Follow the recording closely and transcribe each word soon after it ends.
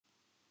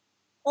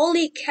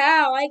Holy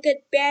cow! I got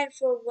banned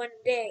for 1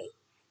 day.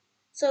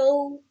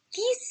 So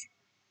this,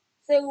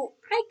 so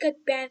I got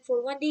banned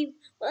for 1 day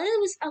while I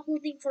was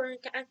uploading for an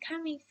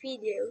upcoming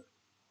video.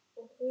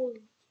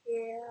 Holy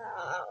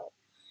cow!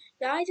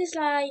 Yeah, I just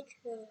like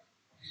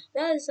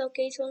that is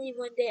okay. It's only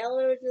 1 day. I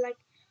already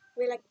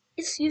like,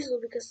 it's usual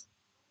because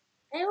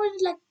I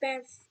already like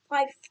banned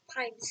 5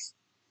 times.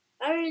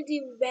 I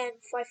already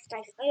banned 5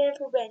 times. I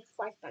never banned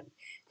 5 times.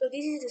 So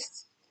this is the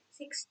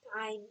sixth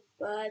time,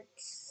 but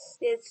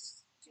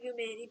there's too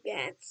many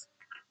bans.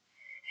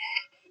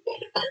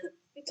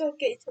 It's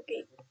okay. It's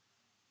okay.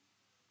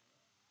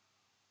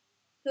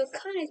 The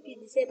account has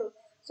been disabled,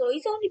 so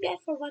it's only banned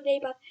for 1 day.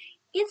 But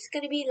it's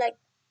gonna be like,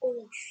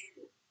 oh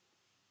shoot!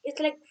 It's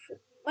like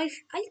my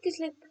I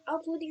just like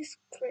uploading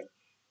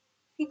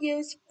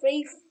videos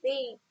spray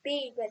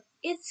pain, but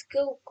it's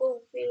go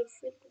very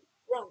freaking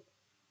wrong.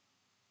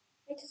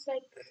 I just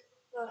like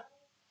uh,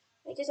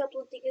 I just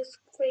uploading a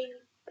spray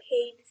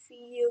paint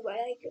video, but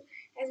I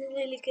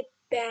accidentally get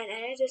banned,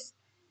 and I just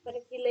gonna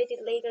delete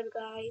it later,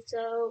 guys.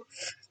 So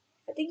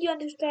I think you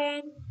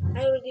understand.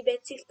 I already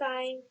banned 6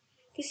 times.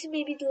 This is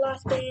maybe the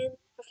last ban.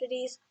 After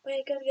this,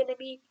 my account gonna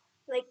be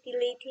like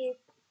deleted.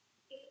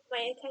 If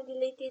my account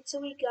deleted,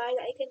 sorry guys,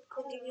 I can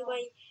continue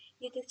my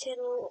YouTube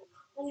channel.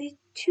 Only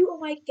 2 of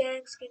my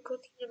gangs can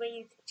continue my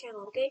YouTube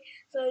channel. Okay,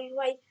 so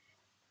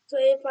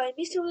if I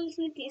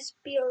mysteriously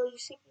disappear or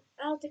using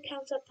out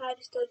accounts at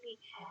times,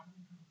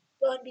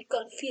 don't be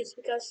confused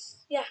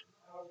because yeah,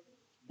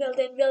 well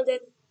then,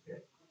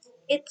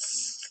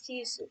 it's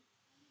useful.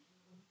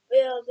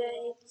 Well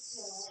then,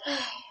 it's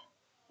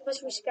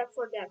much respect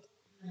for that.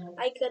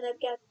 I gonna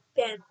get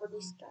banned for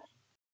this guy.